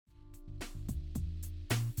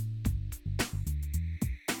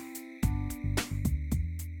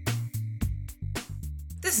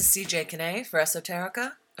This is CJ Kinney for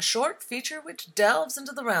Esoterica, a short feature which delves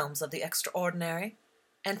into the realms of the extraordinary.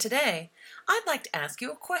 And today, I'd like to ask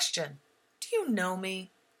you a question. Do you know me?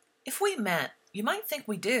 If we met, you might think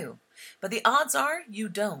we do, but the odds are you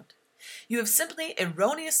don't. You have simply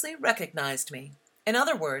erroneously recognized me. In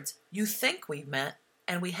other words, you think we've met,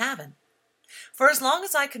 and we haven't. For as long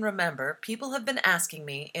as I can remember, people have been asking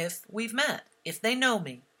me if we've met, if they know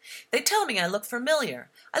me. They tell me I look familiar.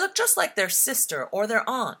 I look just like their sister or their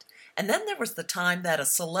aunt. And then there was the time that a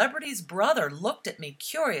celebrity's brother looked at me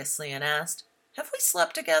curiously and asked, "Have we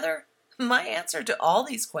slept together?" My answer to all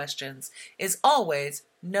these questions is always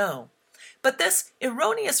no. But this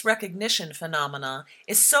erroneous recognition phenomena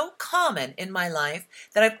is so common in my life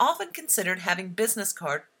that I've often considered having business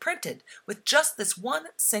cards printed with just this one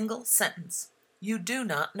single sentence: "You do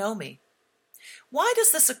not know me." Why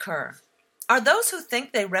does this occur? Are those who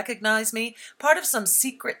think they recognize me part of some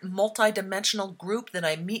secret multidimensional group that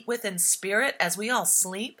I meet with in spirit as we all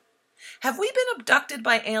sleep? Have we been abducted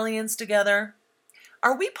by aliens together?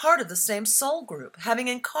 Are we part of the same soul group, having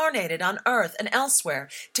incarnated on Earth and elsewhere,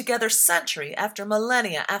 together century after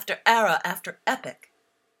millennia after era after epoch?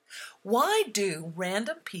 Why do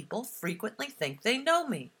random people frequently think they know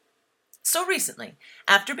me? So recently,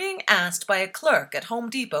 after being asked by a clerk at Home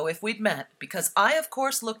Depot if we'd met, because I of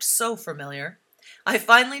course looked so familiar, I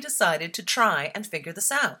finally decided to try and figure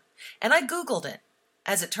this out, and I Googled it.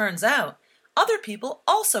 As it turns out, other people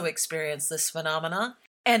also experience this phenomena,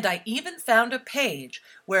 and I even found a page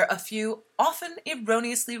where a few often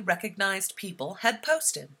erroneously recognized people had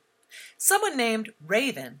posted. Someone named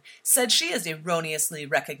Raven said she is erroneously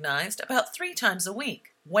recognized about 3 times a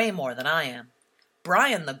week, way more than I am.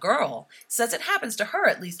 Brian the girl says it happens to her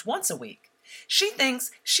at least once a week. She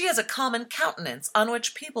thinks she has a common countenance on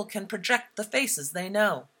which people can project the faces they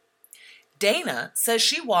know. Dana says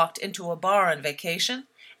she walked into a bar on vacation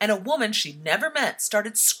and a woman she'd never met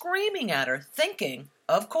started screaming at her, thinking,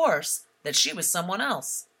 of course, that she was someone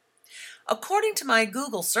else. According to my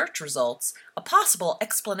Google search results, a possible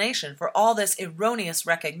explanation for all this erroneous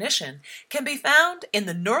recognition can be found in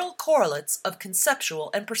the neural correlates of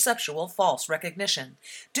conceptual and perceptual false recognition,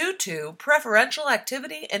 due to preferential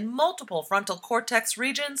activity in multiple frontal cortex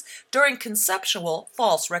regions during conceptual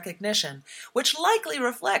false recognition, which likely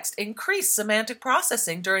reflects increased semantic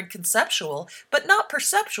processing during conceptual but not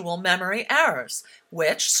perceptual memory errors,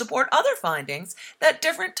 which support other findings that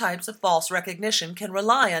different types of false recognition can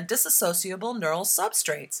rely on dissociable neural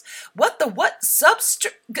substrates.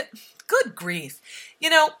 Good grief.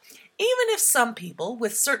 Even if some people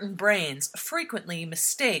with certain brains frequently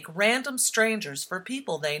mistake random strangers for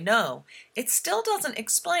people they know, it still doesn't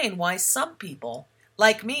explain why some people,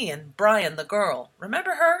 like me and Brian the girl,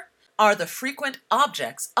 remember her, are the frequent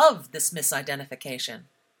objects of this misidentification.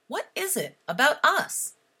 What is it about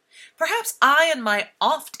us? Perhaps I and my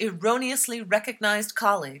oft erroneously recognized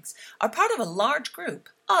colleagues are part of a large group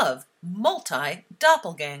of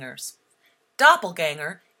multi-doppelgangers.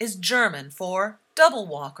 Doppelganger is German for double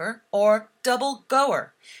walker or double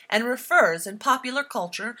goer, and refers in popular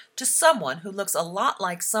culture to someone who looks a lot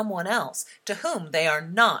like someone else to whom they are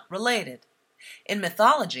not related. In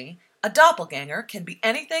mythology, a doppelganger can be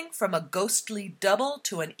anything from a ghostly double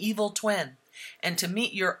to an evil twin, and to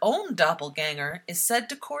meet your own doppelganger is said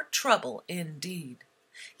to court trouble indeed.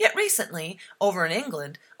 Yet recently, over in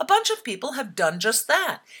England, a bunch of people have done just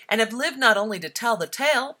that, and have lived not only to tell the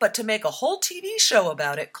tale, but to make a whole TV show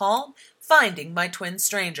about it called Finding My Twin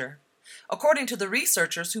Stranger. According to the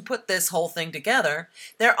researchers who put this whole thing together,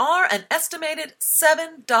 there are an estimated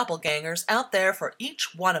 7 doppelgangers out there for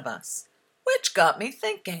each one of us. Which got me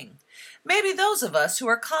thinking. Maybe those of us who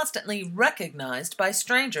are constantly recognized by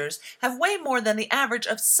strangers have way more than the average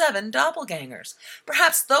of 7 doppelgangers.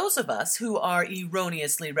 Perhaps those of us who are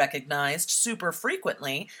erroneously recognized super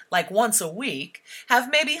frequently, like once a week, have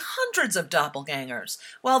maybe hundreds of doppelgangers,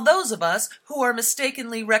 while those of us who are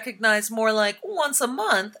mistakenly recognized more like once a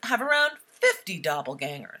month have around 50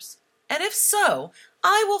 doppelgangers. And if so,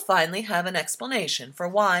 I will finally have an explanation for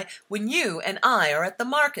why, when you and I are at the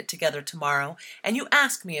market together tomorrow, and you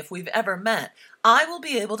ask me if we've ever met, I will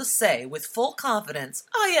be able to say with full confidence,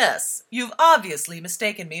 "Ah yes, you've obviously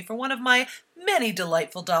mistaken me for one of my many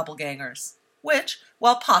delightful doppelgangers." Which,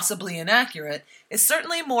 while possibly inaccurate, is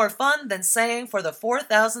certainly more fun than saying for the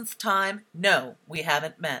 4,000th time, "No, we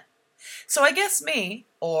haven't met." So I guess me,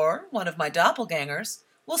 or one of my doppelgangers,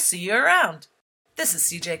 will see you around. This is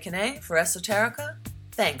CJ Kinney for Esoterica.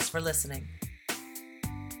 Thanks for listening.